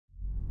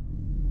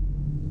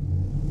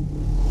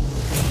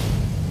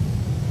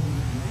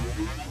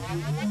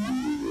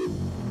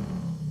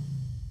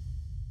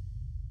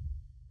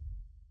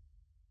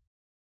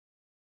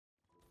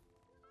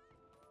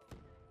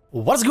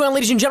What's going on,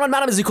 ladies and gentlemen?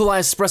 My name is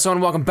Espresso,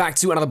 and welcome back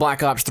to another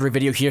Black Ops 3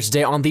 video here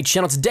today on the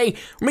channel. Today,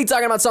 we're going to be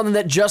talking about something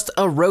that just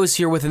arose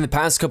here within the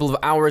past couple of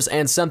hours,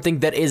 and something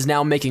that is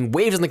now making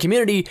waves in the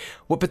community,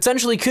 what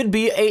potentially could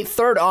be a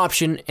third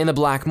option in the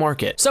black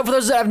market. So for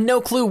those that have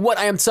no clue what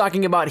I am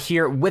talking about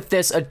here with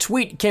this, a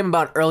tweet came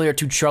about earlier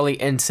to Charlie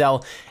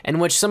Intel, in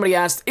which somebody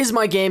asked, is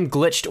my game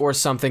glitched or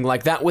something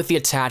like that, with the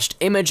attached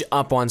image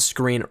up on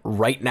screen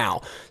right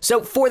now.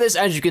 So for this,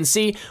 as you can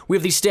see, we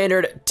have the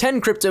standard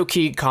 10 crypto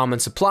key common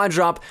supply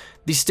drop,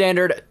 the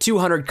standard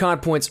 200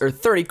 COD points or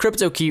 30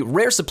 crypto key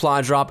rare supply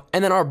drop,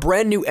 and then our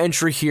brand new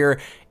entry here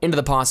into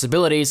the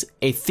possibilities,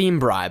 a theme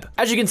bribe.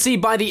 As you can see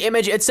by the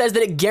image, it says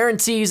that it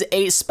guarantees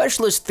a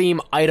specialist theme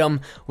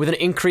item with an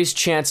increased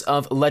chance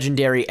of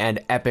legendary and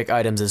epic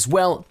items as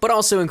well, but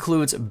also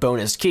includes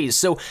bonus keys.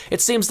 So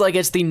it seems like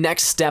it's the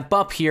next step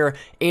up here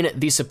in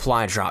the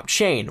supply drop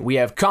chain. We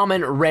have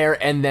common,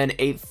 rare, and then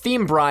a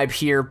theme bribe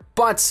here,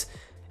 but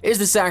is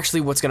this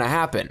actually what's gonna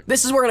happen?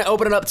 This is where we're gonna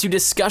open it up to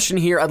discussion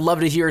here. I'd love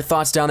to hear your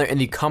thoughts down there in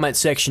the comment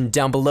section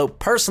down below.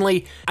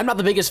 Personally, I'm not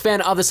the biggest fan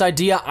of this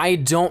idea. I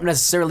don't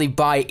necessarily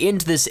buy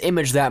into this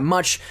image that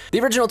much. The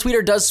original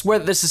tweeter does swear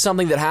that this is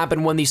something that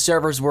happened when the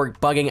servers were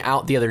bugging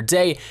out the other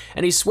day,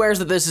 and he swears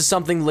that this is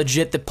something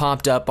legit that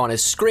popped up on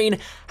his screen.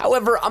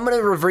 However, I'm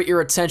gonna revert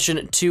your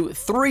attention to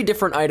 3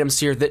 different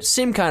items here that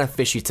seem kind of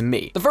fishy to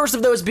me. The first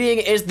of those being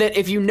is that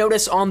if you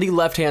notice on the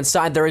left-hand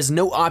side, there is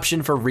no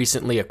option for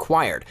recently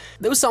acquired.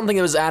 There was something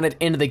that was added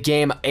into the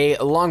game a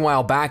long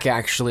while back,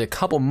 actually, a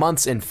couple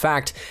months in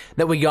fact,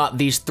 that we got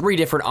these 3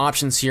 different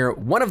options here.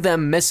 One of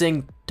them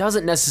missing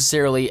doesn't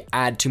necessarily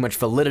add too much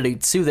validity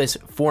to this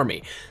for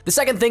me. The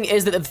second thing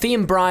is that the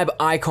theme bribe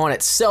icon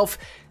itself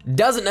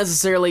doesn't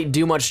necessarily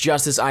do much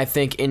justice, I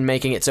think, in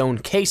making its own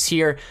case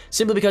here,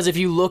 simply because if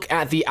you look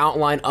at the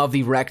outline of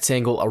the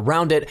rectangle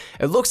around it,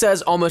 it looks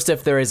as almost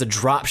if there is a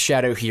drop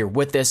shadow here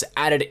with this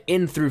added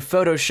in through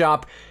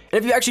Photoshop. And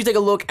if you actually take a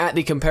look at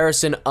the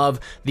comparison of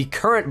the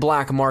current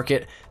black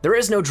market, there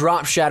is no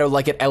drop shadow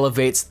like it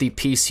elevates the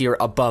piece here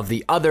above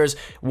the others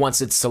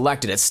once it's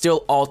selected. It's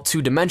still all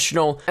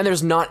 2-dimensional, and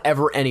there's not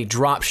ever any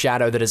drop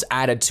shadow that is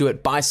added to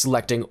it by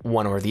selecting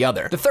one or the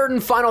other. The third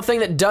and final thing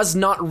that does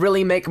not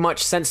really make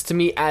much sense to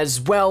me as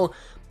well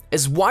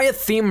is why a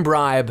theme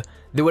bribe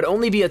that would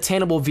only be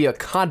attainable via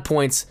COD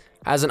points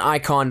as an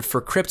icon for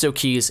crypto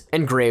keys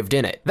engraved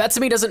in it. That to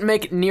me doesn't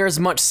make near as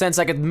much sense.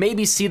 I could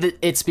maybe see that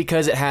it's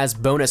because it has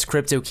bonus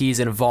crypto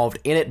keys involved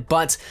in it,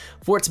 but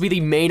for it to be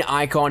the main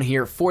icon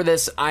here for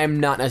this,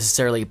 I'm not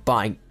necessarily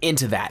buying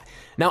into that.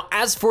 Now,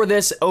 as for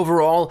this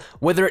overall,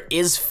 whether it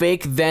is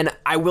fake, then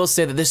I will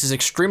say that this is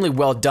extremely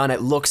well done.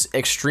 It looks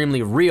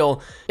extremely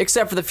real,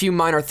 except for the few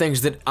minor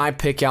things that I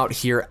pick out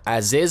here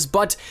as is,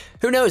 but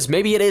who knows,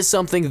 maybe it is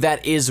something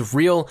that is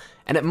real,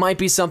 and it might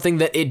be something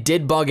that it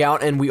did bug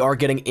out and we are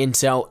getting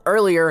intel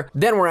earlier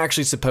than we're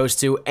actually supposed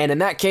to, and in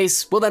that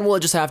case, well then we'll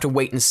just have to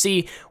wait and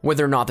see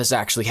whether or not this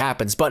actually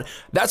happens. But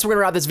that's where we're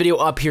gonna wrap this video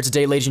up here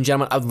today, ladies and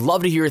gentlemen. I'd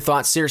love to hear your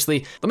thoughts,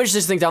 seriously. Let me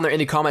just think down there in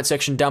the comment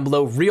section down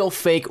below. Real,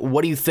 fake,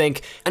 what do you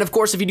think? And of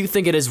course, if you do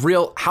think it is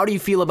real, how do you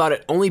feel about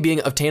it only being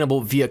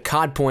obtainable via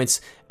COD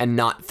points and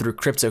not through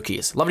crypto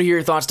keys? Love to hear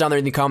your thoughts down there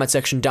in the comment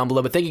section down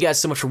below, but thank you guys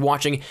so much for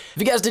watching. If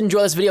you guys did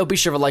enjoy this video, be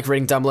sure to like,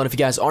 rating down below, and if you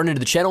guys aren't new to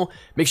the channel,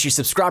 make sure you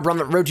subscribe. We're on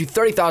the road to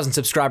 30,000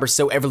 subscribers,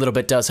 so every little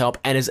bit does help,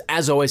 and is,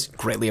 as always,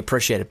 greatly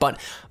appreciated. But,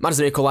 my name is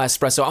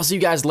MrFijiWiji. I'll see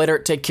you guys later.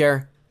 Take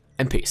care,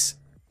 and peace.